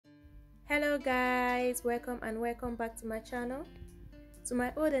Hello guys, welcome back to my channel. To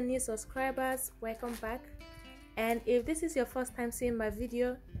my old and new subscribers, welcome back. And if this is your first time seeing my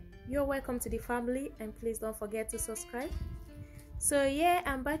video, you're welcome to the family, and please don't forget to subscribe. So yeah,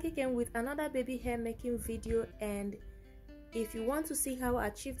 I'm back again with another baby hair making video, and if you want to see how I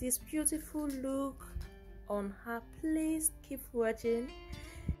achieve this beautiful look on her, please keep watching.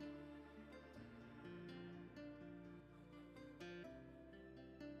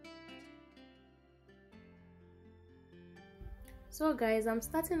 So guys, I'm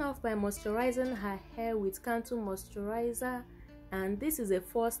starting off by moisturizing her hair with Cantu moisturizer, and this is a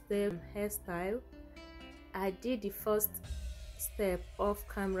 4-step hairstyle. I did the first step off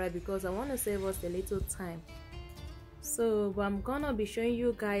camera because I want to save us a little time. So I'm gonna be showing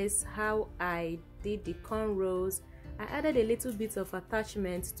you guys how I did the cornrows. I added a little bit of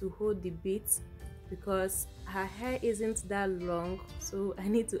attachment to hold the bits because her hair isn't that long, so I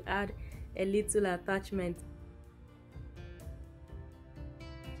need to add a little attachment.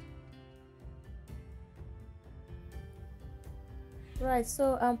 Right,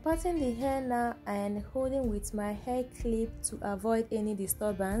 so I'm parting the hair now and holding with my hair clip to avoid any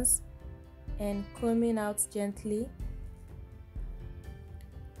disturbance and combing out gently.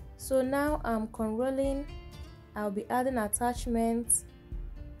 So now I'm cornrolling. I'll be adding attachments,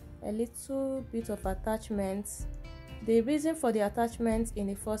 a little bit of attachments. The reason for the attachments in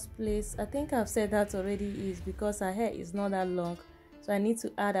the first place, I think I've said that already, is because her hair is not that long, so I need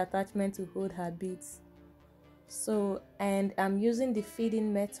to add attachment to hold her beads. So, and I'm using the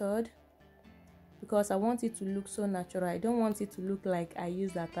feeding method because I want it to look so natural. I don't want it to look like I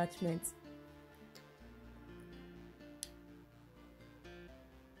used attachments.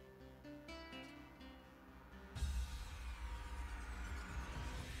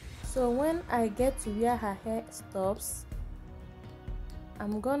 So when I get to where her hair stops,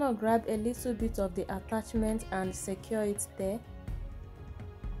 I'm gonna grab a little bit of the attachment and secure it there.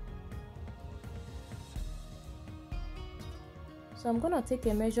 So I'm gonna take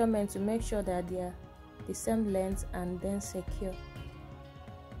a measurement to make sure that they are the same length and then secure.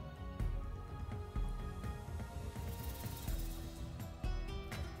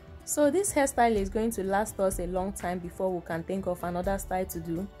 So this hairstyle is going to last us a long time before we can think of another style to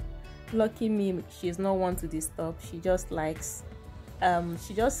do. Lucky me, she's not one to disturb. She just likes,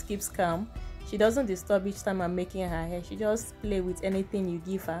 she just keeps calm. She doesn't disturb each time I'm making her hair. She just play with anything you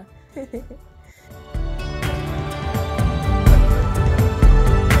give her.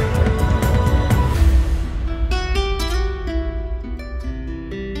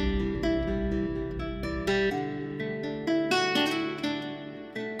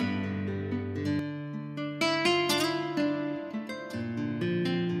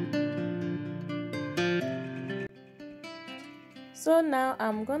 So now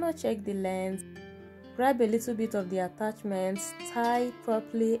I'm gonna check the length, grab a little bit of the attachments, tie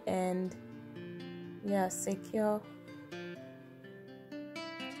properly, and yeah, secure.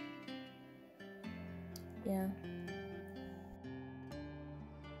 Yeah.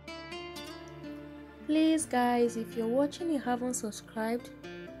 Please guys, if you're watching and you haven't subscribed,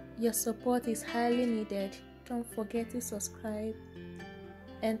 your support is highly needed. Don't forget to subscribe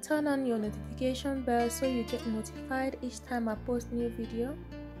and turn on your notification bell so you get notified each time I post new video.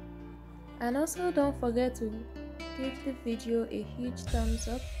 And also don't forget to give the video a huge thumbs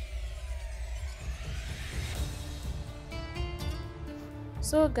up.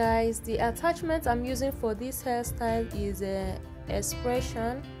 So guys, the attachment I'm using for this hairstyle is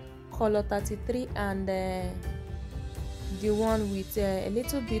Expression color 33 and the one with a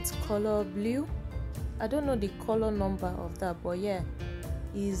little bit color blue. I don't know the color number of that, but yeah,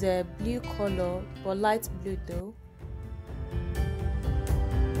 is a blue color, but light blue though.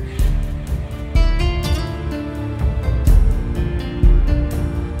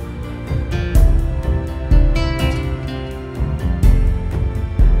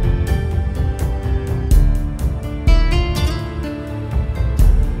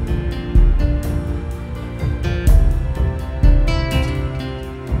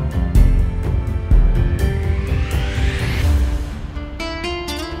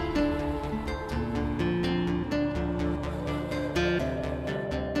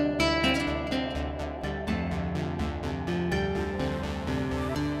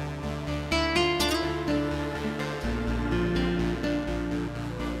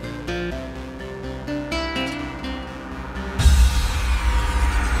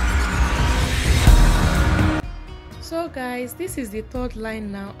 So guys, this is the third line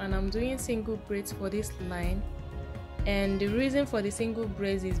now, and I'm doing single braids for this line. And the reason for the single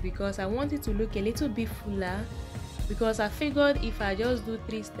braids is because I want it to look a little bit fuller, because I figured if I just do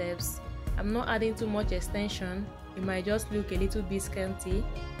 3 steps, I'm not adding too much extension. It might just look a little bit scanty.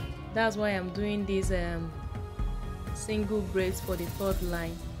 That's why I'm doing these single braids for the third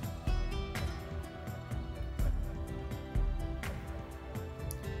line.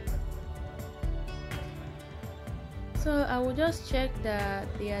 So I will just check that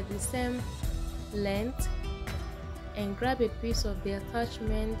they are the same length and grab a piece of the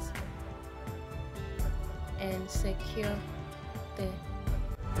attachment and secure there.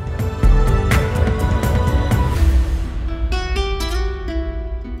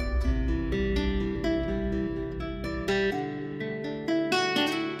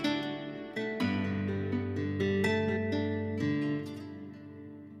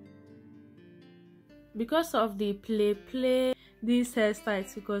 Because of the play, this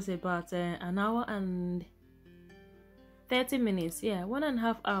hairstyle took us about an hour and 30 minutes. Yeah,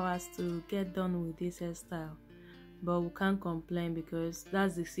 1.5 hours to get done with this hairstyle. But we can't complain because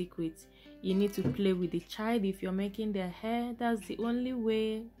that's the secret. You need to play with the child if you're making their hair. That's the only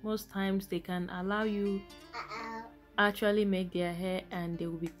way most times they can allow you actually make their hair and they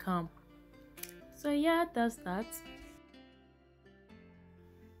will be calm. So yeah, that's that.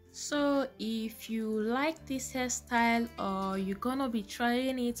 So if you like this hairstyle or you're gonna be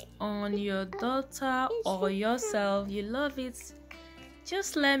trying it on your daughter or yourself, you love it,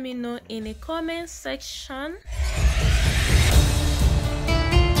 just let me know in the comment section.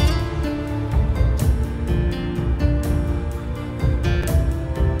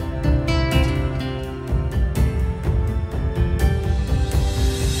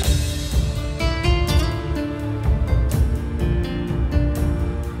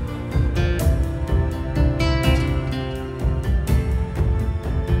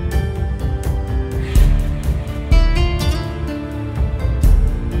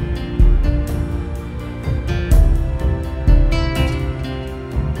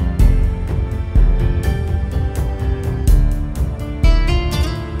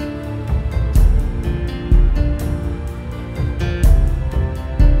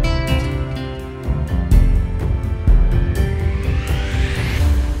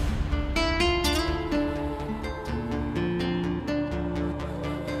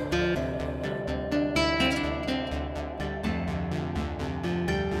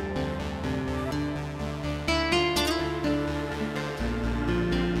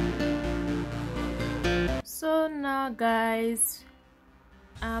 So now guys,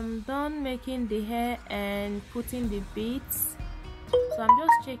 I'm done making the hair and putting the beads. So I'm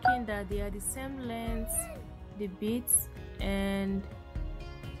just checking that they are the same length, the beads, and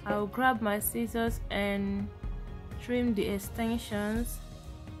I'll grab my scissors and trim the extensions.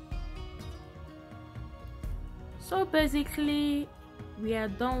 So basically we are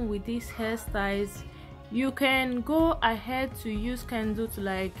done with these hairstyles. You can go ahead to use Cantu to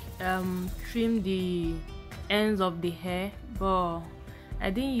like trim the ends of the hair, but I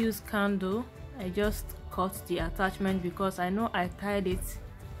didn't use Cantu. I just cut the attachment because I know I tied it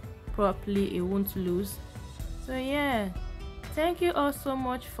properly, it won't lose. So yeah, thank you all so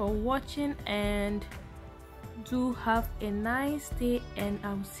much for watching and do have a nice day, and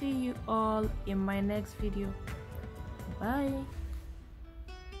I'll see you all in my next video. Bye.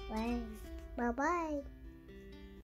 Bye bye.